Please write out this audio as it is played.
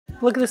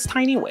Look at this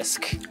tiny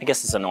whisk. I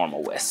guess it's a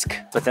normal whisk,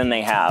 but then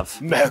they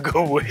have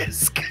mega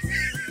whisk.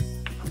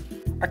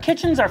 Our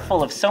kitchens are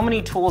full of so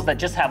many tools that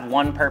just have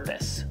one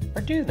purpose,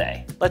 or do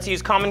they? Let's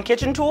use common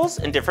kitchen tools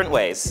in different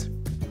ways.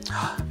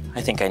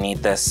 I think I need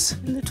this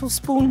little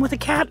spoon with a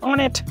cat on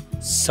it.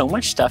 So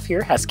much stuff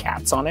here has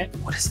cats on it.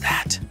 What is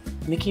that?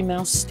 Mickey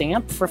Mouse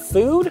stamp for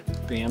food?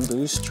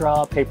 Bamboo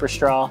straw, paper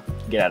straw.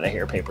 Get out of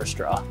here, paper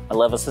straw. I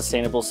love a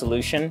sustainable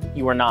solution.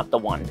 You are not the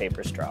one,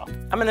 paper straw.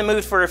 I'm in the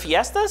mood for a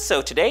fiesta,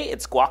 so today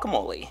it's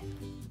guacamole.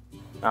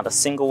 Not a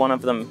single one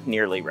of them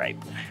nearly ripe.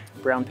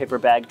 Brown paper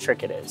bag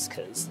trick it is,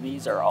 because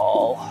these are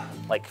all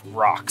like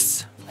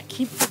rocks. I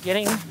keep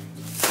forgetting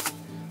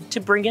to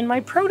bring in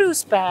my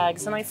produce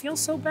bags, and I feel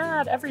so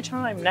bad every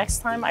time. Next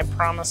time, I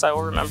promise I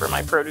will remember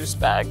my produce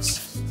bags.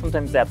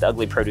 Sometimes they have the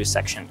ugly produce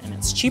section, and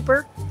it's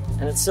cheaper,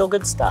 and it's still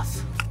good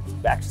stuff.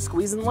 Back to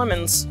squeezing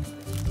lemons.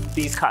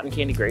 These cotton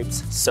candy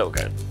grapes, so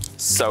good,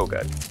 so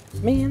good.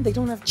 Man, they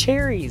don't have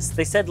cherries.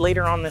 They said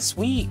later on this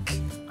week.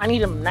 I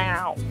need them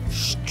now.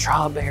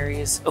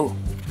 Strawberries, oh.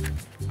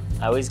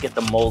 I always get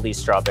the moldy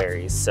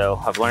strawberries,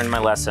 so I've learned my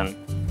lesson.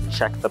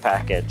 Check the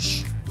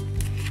package.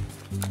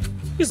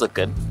 These look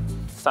good.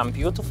 Some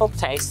beautiful,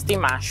 tasty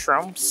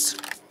mushrooms.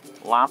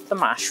 Love the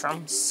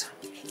mushrooms.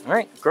 All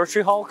right,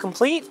 grocery haul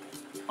complete.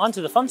 On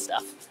to the fun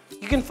stuff.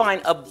 You can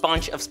find a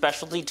bunch of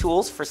specialty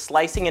tools for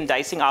slicing and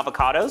dicing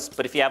avocados,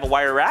 but if you have a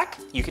wire rack,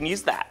 you can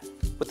use that.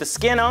 With the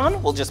skin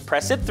on, we'll just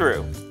press it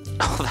through.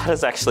 Oh, that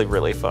is actually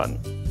really fun.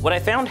 What I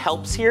found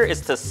helps here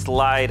is to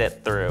slide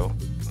it through.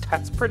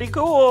 That's pretty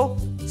cool.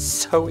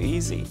 So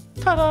easy.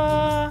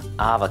 Ta-da!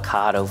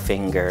 Avocado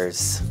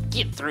fingers.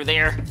 Get through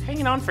there.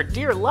 Hanging on for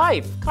dear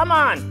life. Come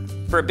on.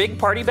 For a big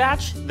party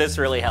batch, this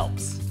really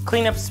helps.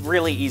 Cleanup's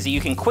really easy.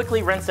 You can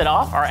quickly rinse it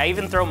off, or I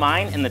even throw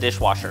mine in the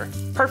dishwasher.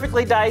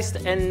 Perfectly diced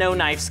and no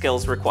knife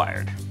skills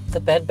required. The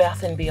Bed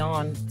Bath &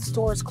 Beyond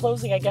store is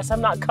closing. I guess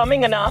I'm not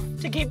coming enough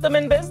to keep them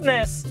in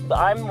business.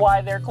 I'm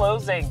why they're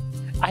closing.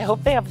 I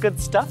hope they have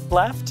good stuff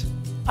left.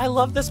 I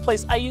love this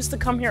place. I used to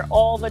come here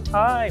all the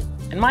time.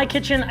 In my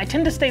kitchen, I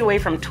tend to stay away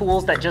from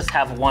tools that just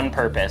have one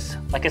purpose,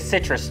 like a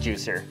citrus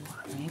juicer.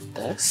 I need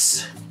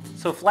this.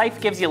 So if life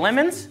gives you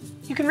lemons,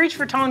 you can reach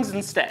for tongs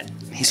instead.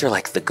 These are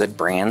like the good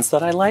brands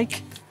that I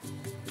like.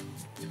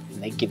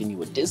 And they're giving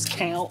you a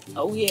discount.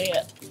 Oh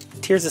yeah.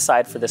 Tears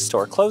aside for this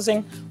store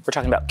closing, we're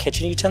talking about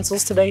kitchen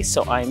utensils today,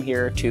 so I'm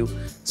here to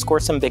score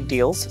some big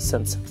deals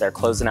since they're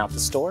closing out the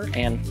store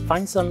and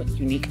find some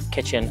unique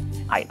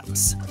kitchen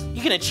items.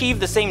 You can achieve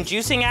the same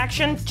juicing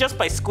action just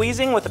by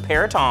squeezing with a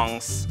pair of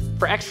tongs.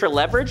 For extra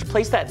leverage,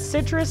 place that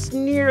citrus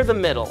near the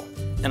middle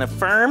and a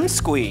firm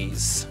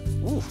squeeze.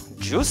 Ooh,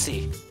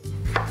 juicy.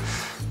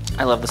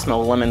 I love the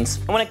smell of lemons.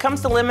 And when it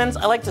comes to lemons,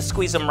 I like to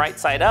squeeze them right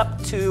side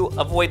up to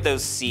avoid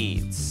those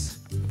seeds.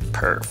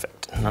 Perfect.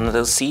 None of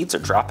those seeds are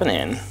dropping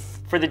in.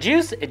 For the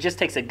juice, it just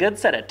takes a good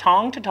set of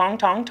tongs.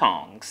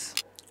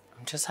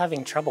 I'm just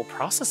having trouble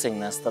processing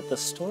this, that the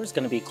store's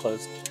gonna be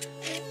closed.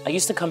 I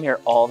used to come here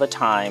all the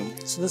time,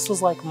 so this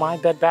was like my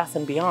Bed Bath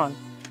 & Beyond.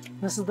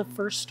 This is the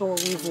first store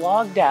we've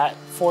logged at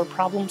for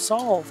problem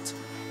solved.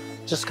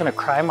 Just gonna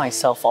cry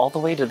myself all the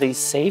way to these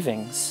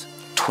savings.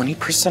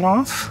 20%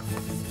 off?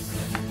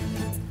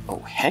 Oh,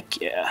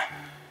 heck yeah.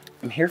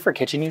 I'm here for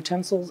kitchen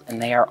utensils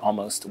and they are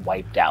almost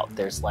wiped out.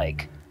 There's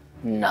like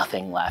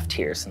nothing left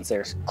here since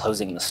they're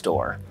closing the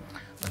store.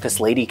 But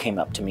this lady came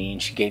up to me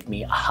and she gave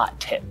me a hot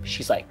tip.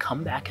 She's like,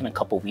 come back in a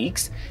couple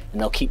weeks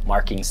and they'll keep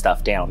marking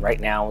stuff down.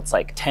 Right now it's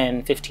like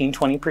 10, 15,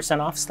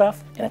 20% off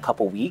stuff. In a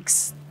couple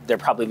weeks, they're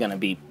probably gonna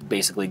be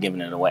basically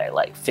giving it away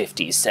like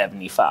 50,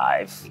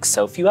 75.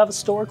 So if you have a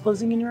store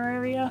closing in your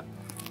area,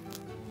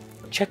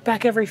 check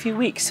back every few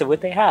weeks, see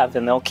what they have,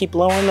 and they'll keep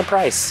lowering the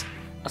price.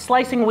 A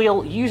slicing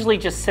wheel usually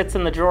just sits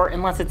in the drawer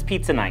unless it's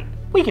pizza night.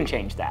 We can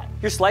change that.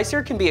 Your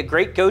slicer can be a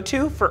great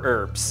go-to for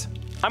herbs.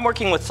 I'm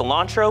working with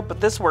cilantro, but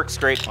this works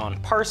great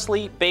on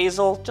parsley,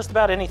 basil, just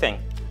about anything.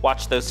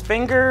 Watch those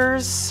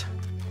fingers.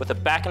 With a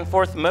back and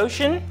forth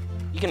motion,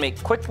 you can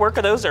make quick work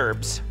of those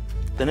herbs.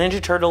 The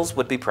Ninja Turtles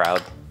would be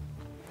proud.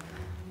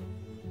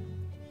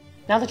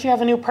 Now that you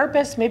have a new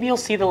purpose, maybe you'll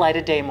see the light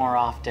of day more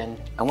often.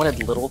 I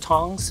wanted little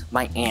tongs.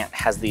 My aunt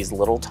has these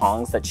little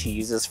tongs that she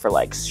uses for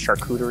like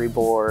charcuterie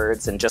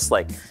boards and just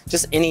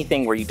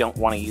anything where you don't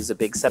want to use a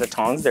big set of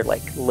tongs. They're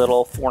like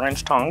little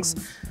 4-inch tongs.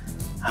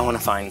 I want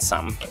to find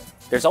some.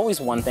 There's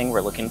always one thing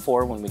we're looking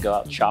for when we go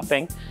out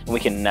shopping and we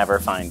can never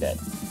find it.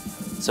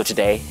 So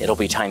today it'll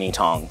be tiny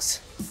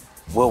tongs.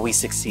 Will we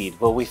succeed?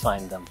 Will we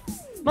find them?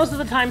 Most of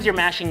the times you're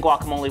mashing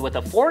guacamole with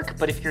a fork,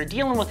 but if you're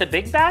dealing with a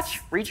big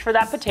batch, reach for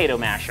that potato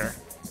masher.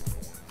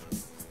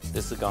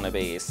 This is gonna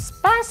be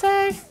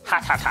spicy.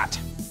 Hot, hot, hot.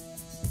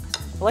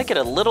 I like it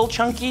a little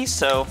chunky,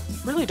 so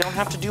really don't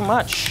have to do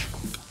much.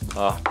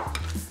 Oh,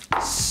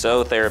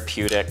 so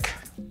therapeutic.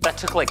 That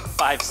took like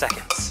 5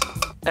 seconds.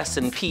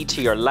 S&P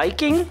to your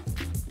liking.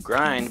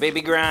 Grind,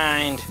 baby,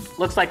 grind.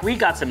 Looks like we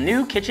got some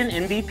new kitchen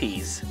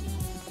MVPs.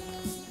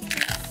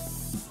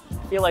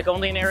 Feel like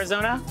only in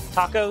Arizona?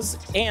 Tacos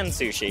and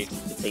sushi.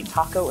 It's a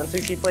taco and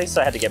sushi place,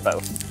 so I had to get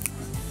both.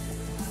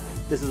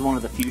 This is one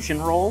of the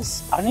fusion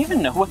rolls. I don't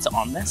even know what's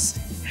on this.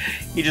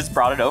 He just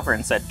brought it over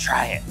and said,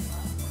 try it.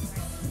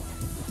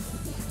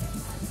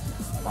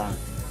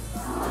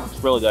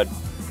 It's really good.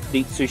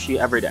 Eat sushi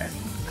every day,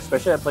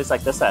 especially at a place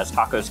like this that has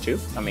tacos too.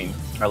 I mean,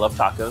 I love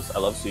tacos, I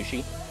love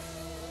sushi.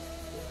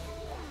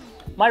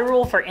 My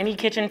rule for any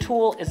kitchen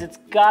tool is it's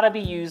gotta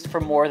be used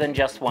for more than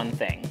just one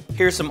thing.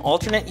 Here's some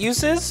alternate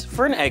uses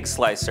for an egg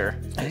slicer.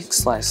 Egg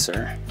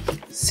slicer.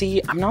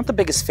 See, I'm not the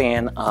biggest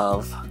fan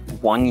of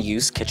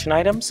one-use kitchen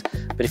items,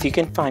 but if you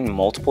can find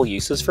multiple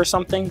uses for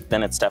something,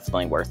 then it's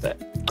definitely worth it.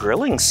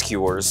 Grilling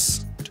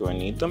skewers. Do I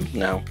need them?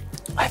 No.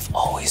 I've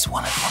always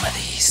wanted one of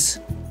these.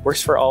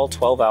 Works for all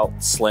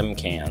 12-ounce slim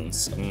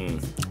cans.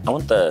 I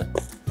want the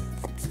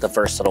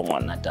versatile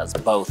one that does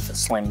both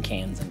slim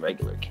cans and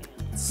regular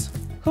cans.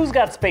 Who's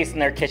got space in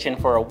their kitchen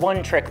for a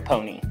one-trick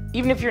pony?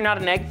 Even if you're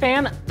not an egg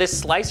fan, this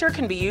slicer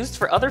can be used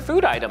for other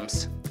food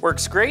items.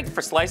 Works great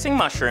for slicing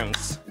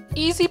mushrooms.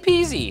 Easy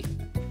peasy.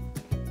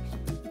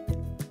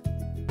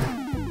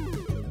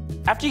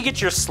 After you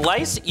get your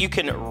slice, you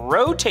can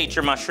rotate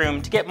your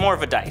mushroom to get more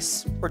of a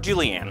dice, or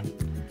julienne.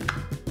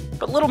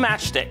 But little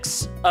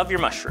matchsticks of your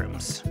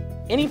mushrooms.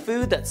 Any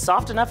food that's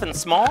soft enough and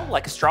small,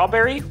 like a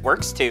strawberry,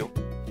 works too.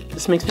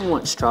 This makes me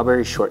want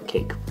strawberry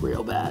shortcake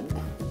real bad.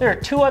 There are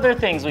two other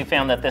things we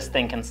found that this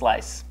thing can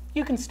slice.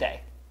 You can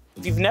stay.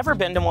 If you've never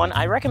been to one,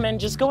 I recommend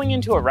just going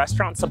into a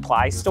restaurant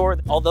supply store.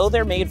 Although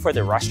they're made for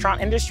the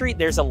restaurant industry,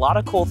 there's a lot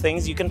of cool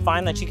things you can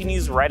find that you can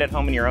use right at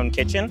home in your own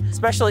kitchen,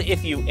 especially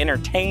if you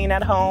entertain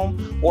at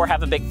home or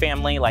have a big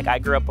family, like I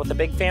grew up with a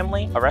big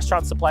family. A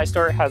restaurant supply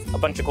store has a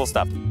bunch of cool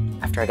stuff.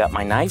 After I got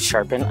my knife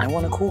sharpened, I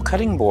want a cool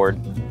cutting board.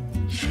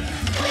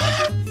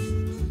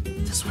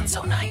 This one's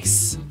so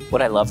nice.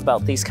 What I love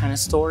about these kind of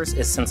stores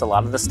is since a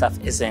lot of the stuff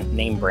isn't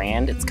name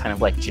brand, it's kind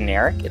of like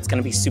generic, it's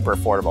gonna be super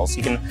affordable. So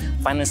you can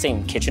find the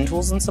same kitchen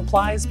tools and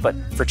supplies, but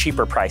for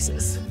cheaper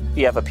prices. If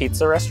you have a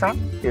pizza restaurant,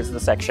 here's the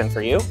section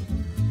for you.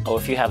 Oh,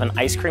 if you have an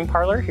ice cream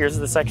parlor, here's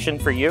the section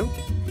for you.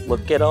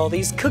 Look at all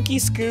these cookie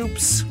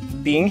scoops.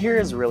 Being here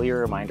is really a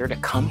reminder to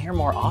come here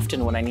more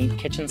often when I need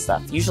kitchen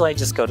stuff. Usually I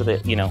just go to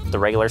the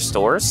regular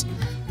stores,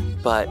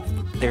 but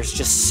there's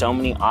just so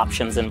many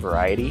options and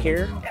variety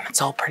here, and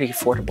it's all pretty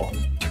affordable.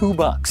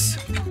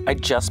 $2. I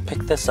just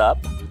picked this up,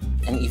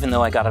 and even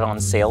though I got it on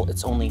sale,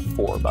 it's only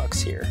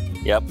 $4 here.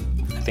 Yep,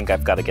 I think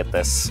I've got to get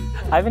this.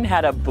 I haven't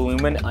had a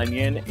bloomin'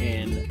 onion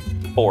in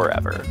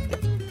forever.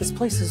 This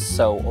place is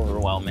so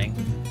overwhelming.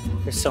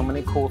 There's so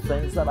many cool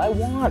things that I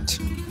want.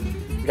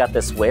 We got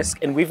this whisk,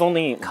 and we've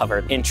only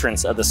covered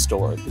entrance of the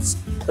store. This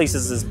place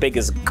is as big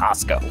as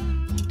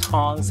Costco.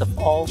 Tongs of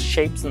all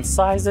shapes and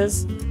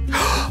sizes.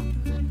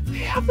 They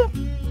have them.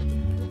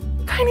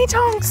 Tiny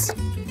tongs.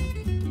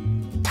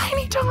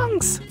 Tiny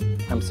tongs.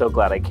 I'm so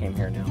glad I came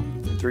here now.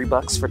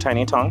 $3 for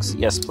tiny tongs?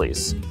 Yes,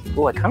 please.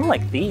 Oh, I kind of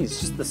like these,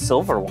 just the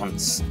silver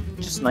ones.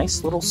 Just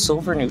nice little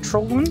silver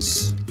neutral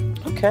ones.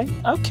 Okay,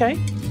 okay.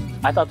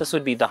 I thought this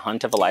would be the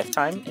hunt of a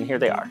lifetime, and here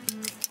they are.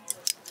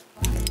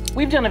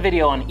 We've done a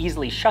video on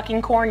easily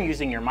shucking corn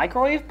using your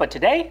microwave, but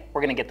today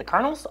we're gonna get the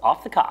kernels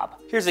off the cob.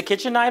 Here's a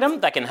kitchen item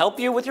that can help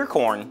you with your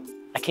corn.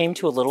 I came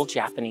to a little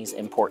Japanese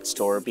import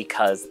store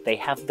because they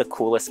have the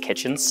coolest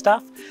kitchen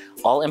stuff,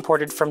 all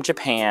imported from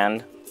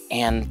Japan,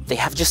 and they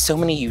have just so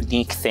many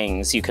unique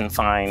things you can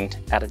find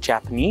at a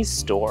Japanese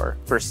store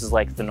versus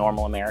like the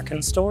normal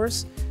American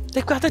stores.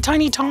 They've got the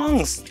tiny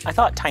tongs. I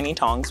thought tiny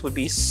tongs would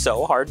be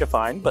so hard to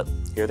find, but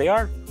here they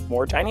are.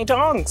 More tiny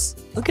tongs.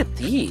 Look at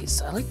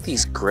these. I like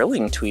these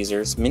grilling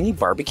tweezers, mini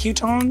barbecue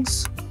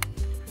tongs.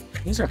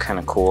 These are kind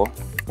of cool.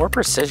 More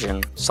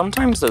precision.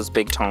 Sometimes those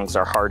big tongs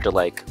are hard to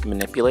like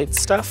manipulate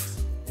stuff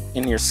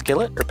in your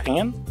skillet or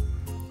pan.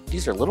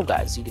 These are little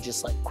guys. You could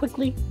just like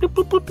quickly, boop,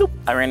 boop, boop, boop.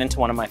 I ran into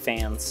one of my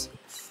fans.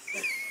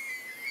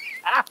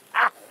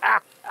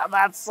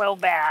 That's so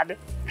bad.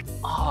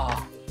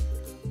 Oh,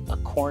 a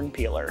corn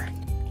peeler.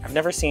 I've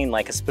never seen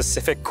like a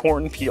specific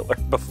corn peeler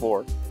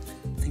before.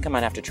 I think I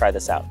might have to try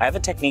this out. I have a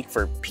technique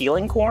for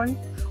peeling corn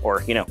or,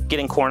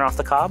 getting corn off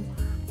the cob,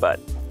 but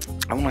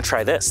I want to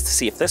try this to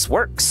see if this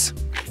works.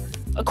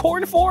 A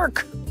corn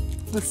fork.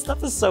 This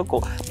stuff is so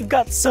cool. We've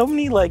got so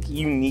many like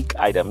unique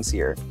items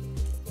here.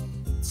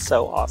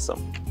 So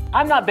awesome.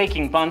 I'm not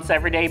baking bunts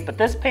every day, but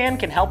this pan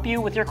can help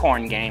you with your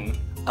corn game.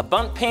 A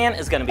bunt pan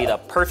is gonna be the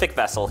perfect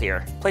vessel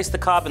here. Place the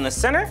cob in the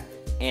center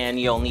and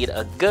you'll need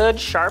a good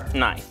sharp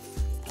knife.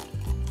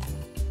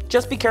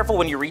 Just be careful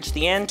when you reach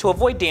the end to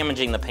avoid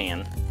damaging the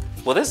pan.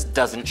 Well, this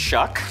doesn't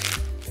shuck.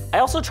 I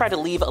also try to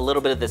leave a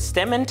little bit of the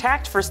stem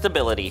intact for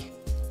stability.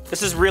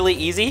 This is really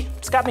easy.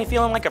 It's got me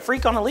feeling like a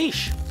freak on a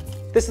leash.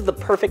 This is the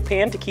perfect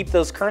pan to keep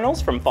those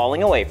kernels from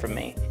falling away from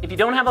me. If you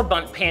don't have a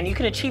bunt pan, you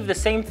can achieve the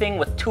same thing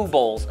with two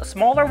bowls, a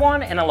smaller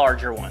one and a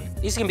larger one.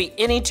 These can be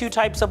any two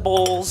types of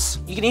bowls.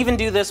 You can even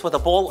do this with a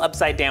bowl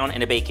upside down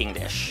in a baking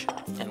dish.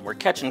 And we're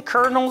catching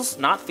kernels,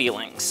 not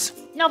feelings.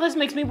 Now this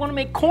makes me want to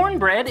make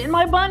cornbread in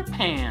my bunt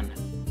pan.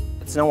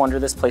 It's no wonder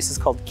this place is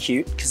called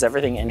Cute, because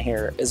everything in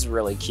here is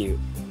really cute.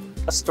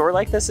 A store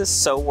like this is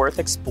so worth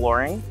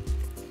exploring.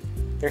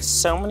 There's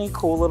so many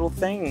cool little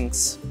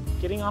things.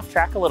 getting off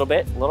track a little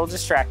bit, a little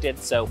distracted,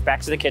 so back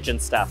to the kitchen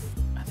stuff.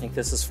 I think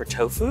this is for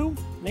tofu,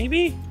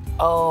 maybe?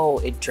 Oh,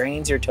 it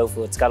drains your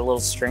tofu. It's got a little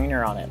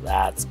strainer on it.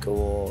 That's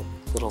cool.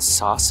 Little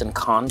sauce and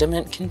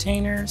condiment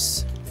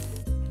containers.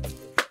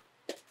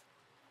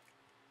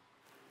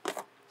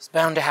 It's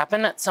bound to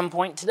happen at some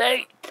point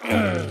today.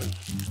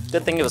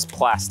 Good thing it was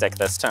plastic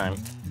this time.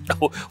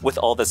 With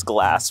all this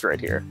glass right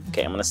here.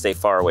 Okay, I'm gonna stay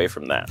far away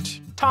from that.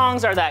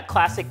 Tongs are that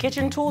classic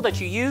kitchen tool that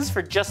you use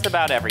for just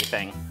about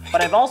everything.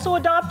 But I've also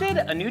adopted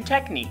a new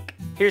technique.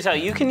 Here's how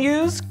you can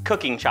use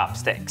cooking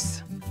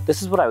chopsticks.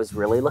 This is what I was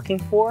really looking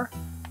for.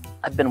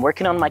 I've been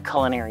working on my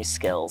culinary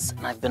skills,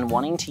 and I've been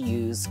wanting to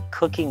use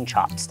cooking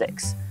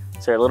chopsticks.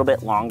 So they're a little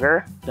bit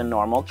longer than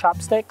normal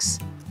chopsticks,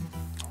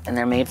 and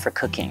they're made for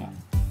cooking.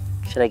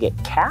 Should I get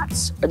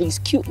cats or these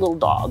cute little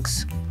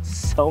dogs?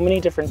 So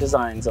many different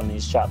designs on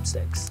these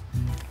chopsticks.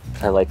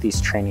 I like these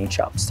training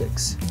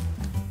chopsticks.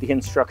 The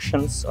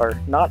instructions are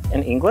not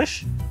in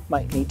English.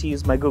 Might need to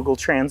use my Google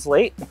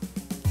Translate.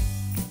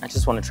 I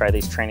just want to try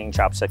these training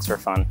chopsticks for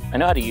fun. I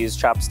know how to use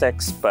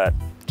chopsticks, but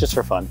just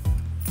for fun.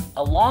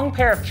 A long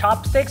pair of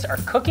chopsticks or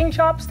cooking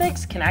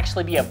chopsticks can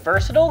actually be a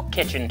versatile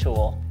kitchen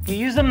tool. You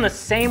use them the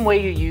same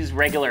way you use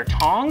regular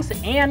tongs,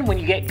 and when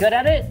you get good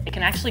at it, it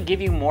can actually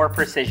give you more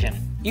precision.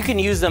 You can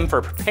use them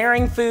for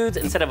preparing foods.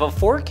 Instead of a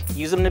fork,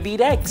 use them to beat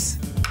eggs.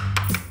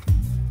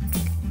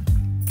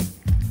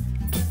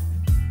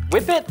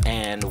 Whip it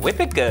and whip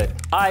it good.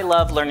 I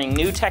love learning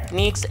new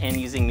techniques and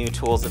using new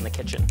tools in the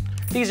kitchen.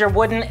 These are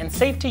wooden and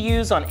safe to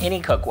use on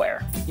any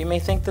cookware. You may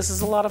think this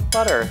is a lot of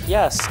butter.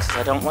 Yes, because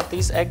I don't want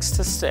these eggs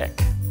to stick.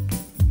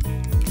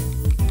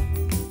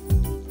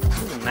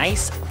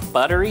 Nice,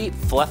 buttery,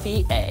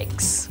 fluffy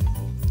eggs.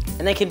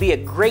 And they can be a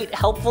great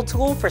helpful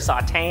tool for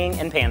sauteing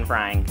and pan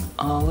frying.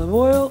 Olive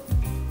oil.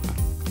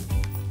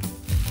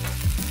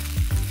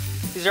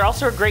 These are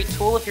also a great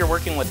tool if you're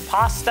working with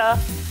pasta.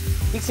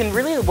 These can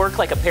really work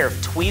like a pair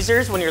of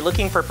tweezers when you're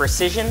looking for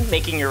precision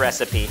making your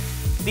recipe.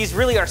 These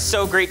really are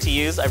so great to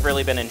use. I've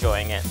really been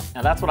enjoying it.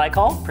 Now that's what I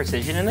call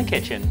precision in the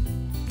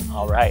kitchen.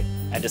 All right,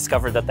 I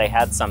discovered that they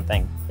had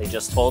something. They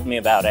just told me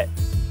about it.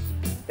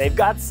 They've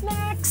got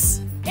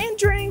snacks and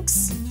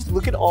drinks.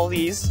 Look at all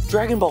these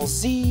Dragon Ball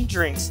Z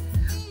drinks.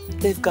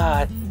 They've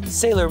got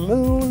Sailor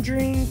Moon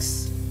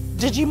drinks,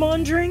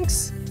 Digimon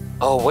drinks.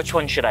 Oh, which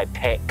one should I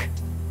pick?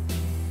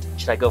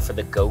 Should I go for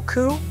the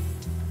Goku?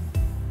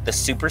 The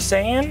Super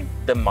Saiyan?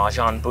 The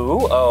Majin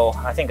Buu? Oh,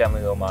 I think I'm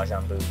gonna go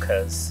Majin Buu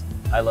because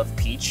I love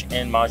peach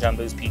and Majin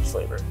Buu's peach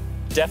flavor.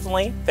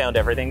 Definitely found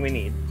everything we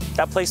need.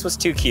 That place was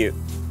too cute.